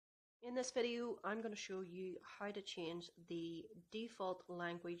In this video, I'm going to show you how to change the default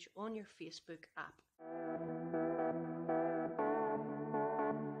language on your Facebook app.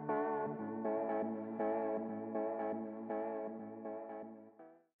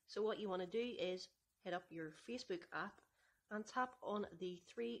 So what you want to do is hit up your Facebook app and tap on the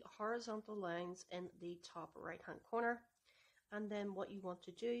three horizontal lines in the top right hand corner. And then what you want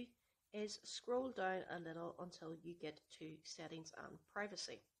to do is scroll down a little until you get to settings and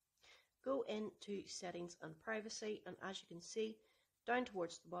privacy. Go into settings and privacy, and as you can see down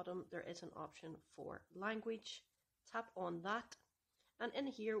towards the bottom there is an option for language. Tap on that, and in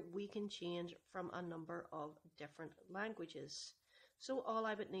here we can change from a number of different languages. So all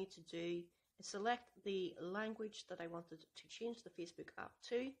I would need to do is select the language that I wanted to change the Facebook app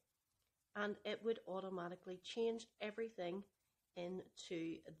to, and it would automatically change everything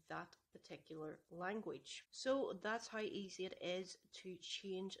into that particular language. So that's how easy it is to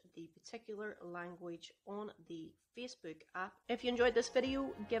change the particular language on the Facebook app. If you enjoyed this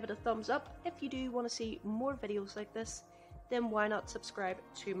video, give it a thumbs up. If you do want to see more videos like this, then why not subscribe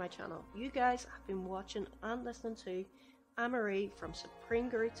to my channel. You guys have been watching and listening to Anne-Marie from Supreme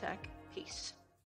Guru Tech. Peace.